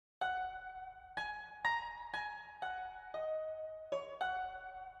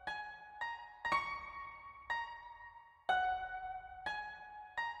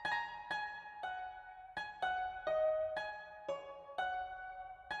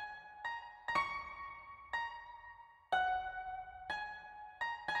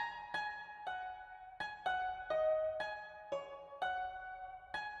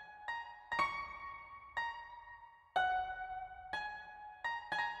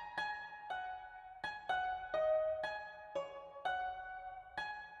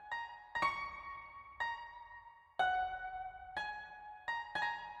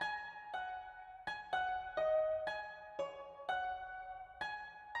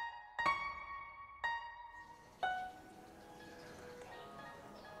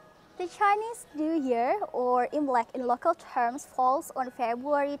The Chinese New Year, or Imlek in local terms, falls on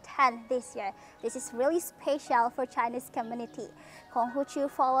February 10 this year. This is really special for Chinese community. Konghucu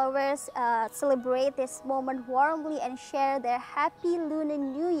followers celebrate this moment warmly and share their happy Lunar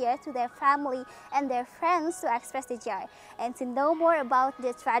New Year to their family and their friends to express the joy. And to know more about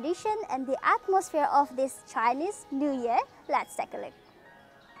the tradition and the atmosphere of this Chinese New Year, let's take a look.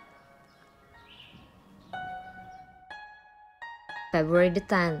 February the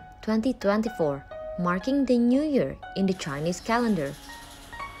 10th, 2024, marking the New Year in the Chinese calendar.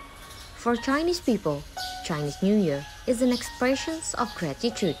 For Chinese people, Chinese New Year is an expression of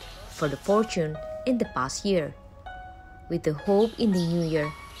gratitude for the fortune in the past year. With the hope in the new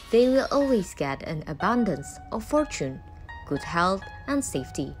year, they will always get an abundance of fortune, good health, and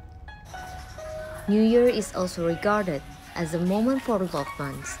safety. New Year is also regarded as a moment for loved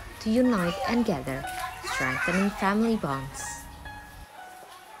ones to unite and gather, strengthening family bonds.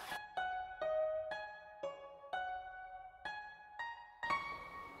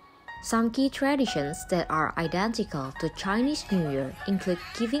 Some key traditions that are identical to Chinese New Year include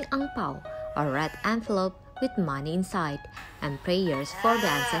giving ang pao, a red envelope with money inside, and prayers for the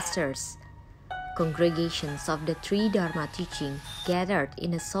ancestors. Congregations of the three Dharma teaching gathered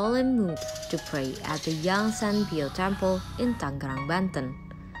in a solemn mood to pray at the Yangsan Bio Temple in Tangerang, Banten.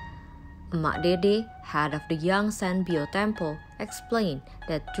 Mak Dede, head of the Yangsan Bio Temple, explained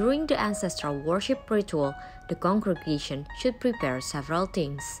that during the ancestral worship ritual, the congregation should prepare several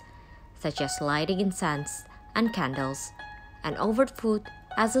things, such as lighting incense and candles, and offered food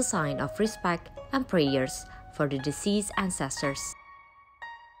as a sign of respect and prayers for the deceased ancestors.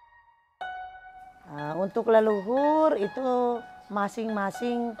 Untuk leluhur itu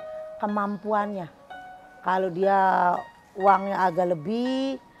masing-masing kemampuannya. Kalau dia uangnya agak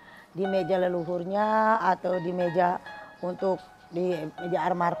lebih di meja leluhurnya atau di meja untuk di meja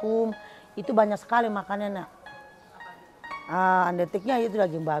almarhum, itu banyak sekali makanannya, nak. Andetiknya itu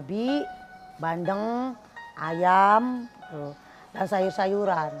daging babi, bandeng, ayam, dan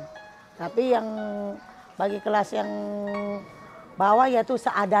sayur-sayuran. Tapi yang bagi kelas yang bawah ya itu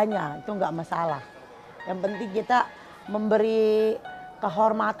seadanya, itu nggak masalah. Yang penting kita memberi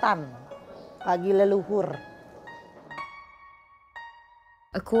kehormatan bagi leluhur.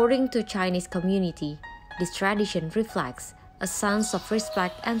 According to Chinese community, this tradition reflects a sense of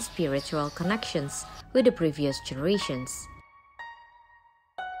respect and spiritual connections with the previous generations.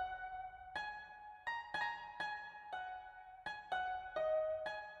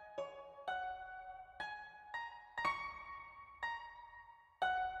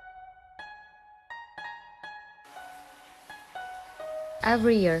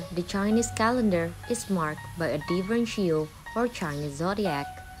 Every year, the Chinese calendar is marked by a different show or Chinese zodiac.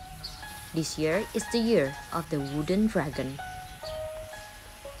 This year is the year of the wooden dragon.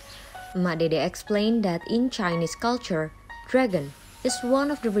 Mak Dede explained that in Chinese culture, dragon is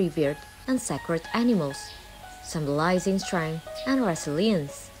one of the revered and sacred animals, symbolizing strength and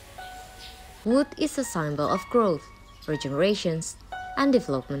resilience. Wood is a symbol of growth, regeneration, and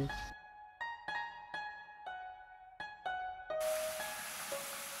development.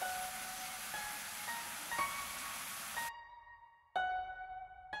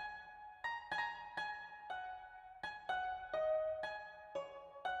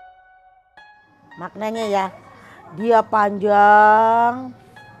 Maknanya ya, dia panjang,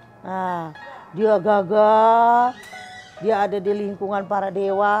 nah, dia gagah, dia ada di lingkungan para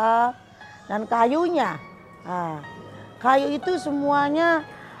dewa, dan kayunya. Nah, kayu itu semuanya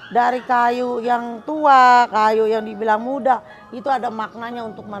dari kayu yang tua, kayu yang dibilang muda, itu ada maknanya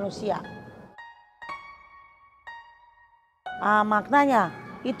untuk manusia. Maknanya,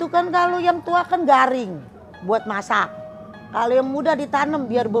 itu kan kalau yang tua kan garing buat masak. Kalau yang muda ditanam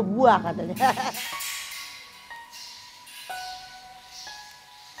biar berbuah katanya.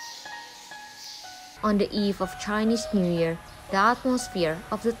 On the eve of Chinese New Year, the atmosphere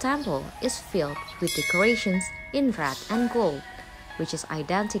of the temple is filled with decorations in red and gold, which is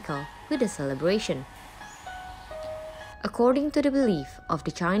identical with the celebration. According to the belief of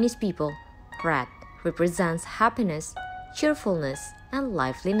the Chinese people, red represents happiness, cheerfulness, and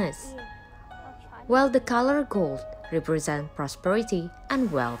liveliness, while the color gold represents prosperity and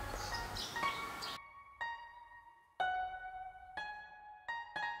wealth.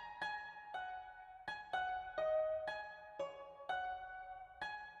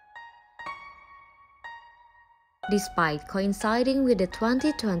 Despite coinciding with the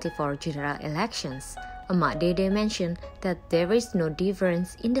 2024 general elections, Mak Dede mentioned that there is no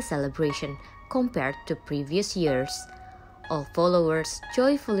difference in the celebration compared to previous years. All followers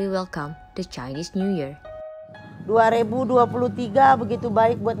joyfully welcome the Chinese New Year. 2023 begitu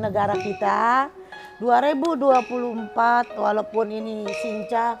baik buat negara kita. 2024 walaupun ini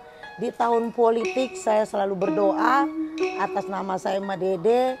sincah di tahun politik, saya selalu berdoa atas nama saya Ma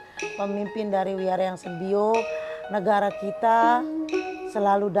Dede, pemimpin dari Wihara yang Senbio, negara kita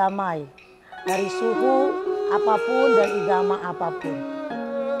selalu damai dari suku apapun dan agama apapun.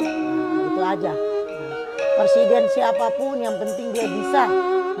 Nah, itu aja. Nah, presiden siapapun yang penting dia bisa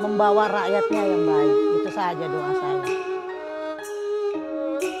membawa rakyatnya yang baik. Itu saja doa saya.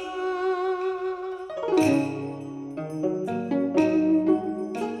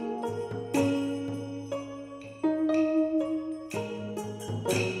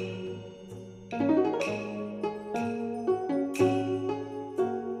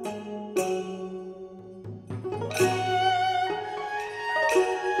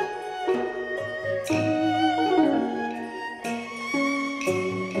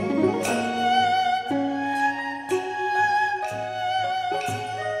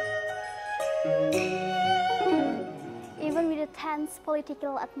 Even with the tense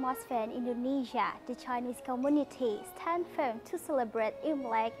political atmosphere in Indonesia, the Chinese community stand firm to celebrate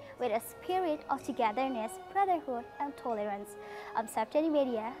Imlek with a spirit of togetherness, brotherhood, and tolerance. I'm Septeni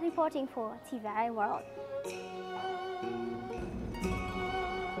Media, reporting for TVI World.